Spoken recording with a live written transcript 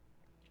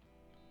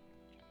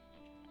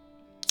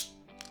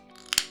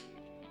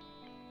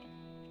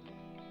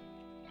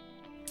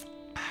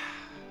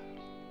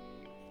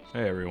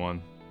Hey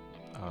everyone,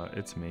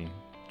 it's me,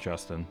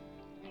 Justin.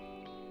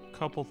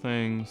 Couple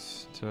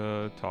things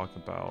to talk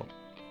about.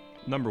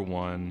 Number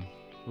one,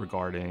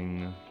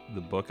 regarding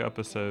the book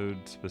episode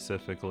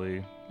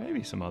specifically,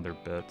 maybe some other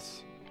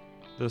bits.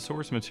 The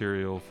source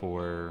material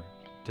for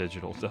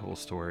Digital Devil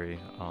Story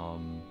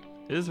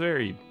is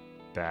very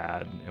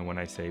bad, and when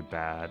I say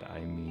bad,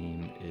 I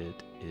mean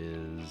it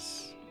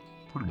is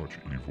Pretty much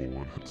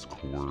evil at its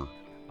core.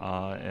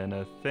 And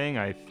a thing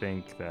I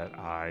think that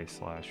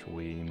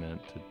we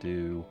meant to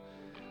do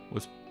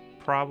was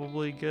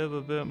probably give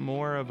a bit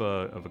more of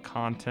a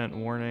content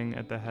warning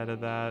at the head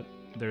of that.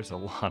 There's a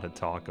lot of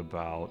talk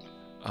about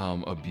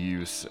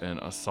abuse and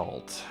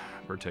assault,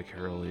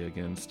 particularly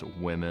against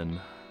women.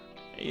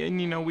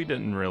 And we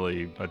didn't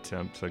really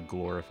attempt to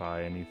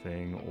glorify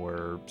anything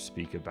or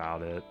speak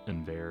about it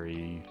in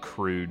very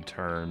crude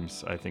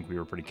terms. I think we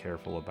were pretty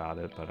careful about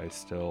it, but I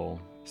still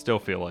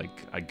feel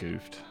like I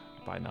goofed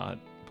by not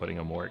putting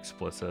a more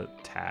explicit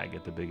tag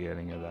at the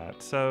beginning of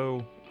that.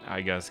 So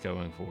I guess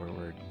going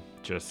forward,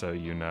 just so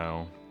you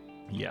know,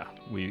 yeah,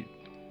 we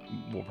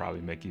will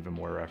probably make even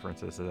more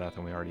references to that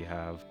than we already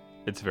have.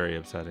 It's very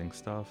upsetting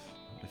stuff.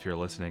 If you're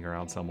listening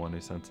around someone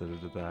who's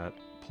sensitive to that,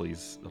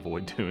 please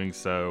avoid doing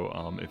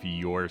so. If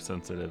you're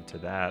sensitive to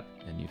that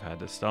and you've had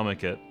to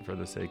stomach it for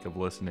the sake of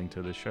listening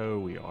to the show,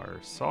 we are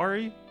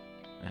sorry,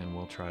 and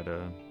we'll try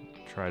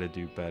to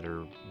do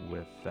better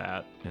with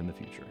that in the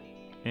future.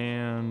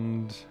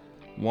 And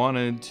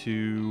wanted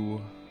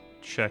to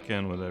check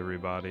in with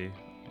everybody.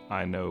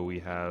 I know we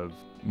have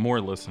more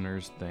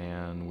listeners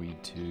than we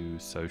do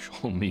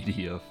social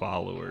media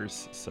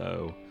followers,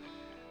 so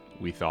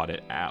we thought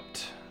it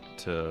apt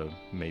to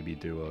maybe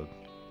do a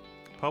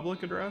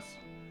public address.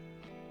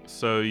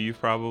 So you've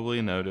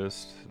probably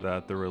noticed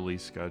that the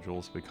release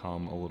schedule's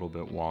become a little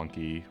bit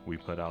wonky. We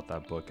put out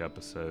that book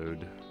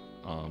episode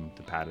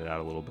to pad it out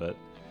a little bit.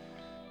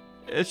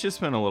 It's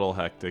just been a little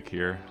hectic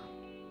here.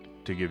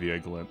 To give you a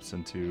glimpse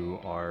into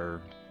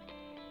our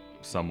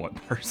somewhat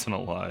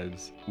personal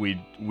lives,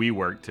 we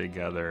worked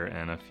together,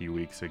 and a few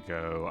weeks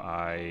ago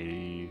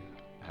I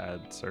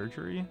had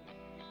surgery,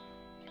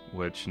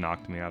 which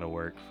knocked me out of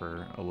work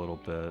for a little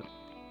bit,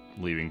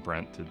 leaving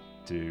Brent to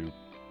do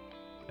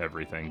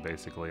everything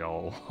basically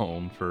all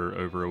alone for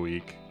over a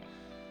week.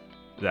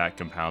 That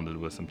compounded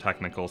with some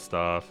technical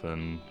stuff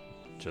and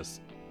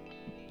just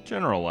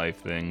general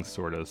life things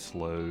sort of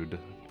slowed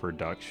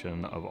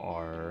production of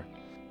our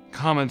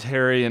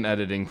commentary and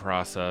editing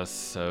process,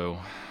 so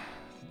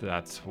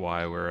that's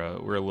why we're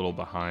a little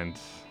behind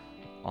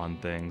on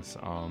things.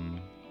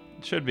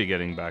 Should be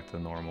getting back to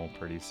normal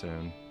pretty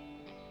soon.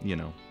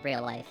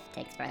 Real life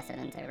takes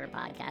precedence over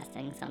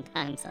podcasting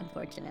sometimes,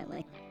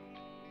 unfortunately.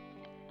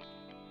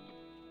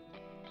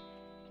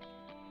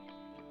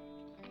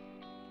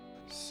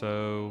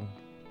 So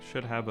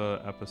should have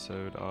a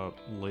episode up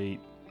late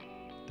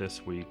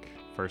this week,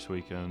 first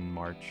week in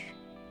March,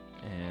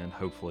 and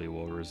hopefully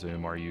we'll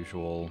resume our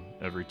usual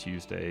every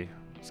Tuesday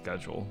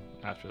schedule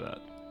after that.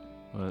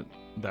 But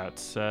that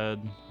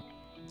said,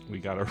 we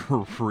got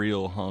a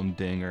real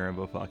humdinger of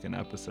a fucking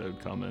episode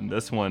coming.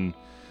 This one's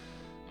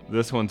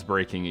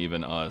breaking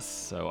even us,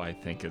 so I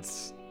think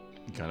it's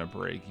gonna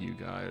break you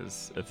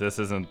guys. If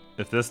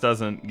this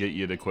doesn't get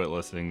you to quit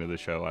listening to the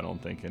show, I don't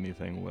think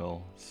anything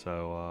will.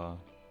 So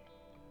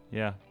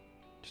yeah,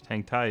 just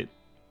hang tight.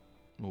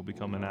 We'll be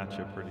coming at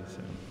you pretty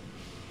soon.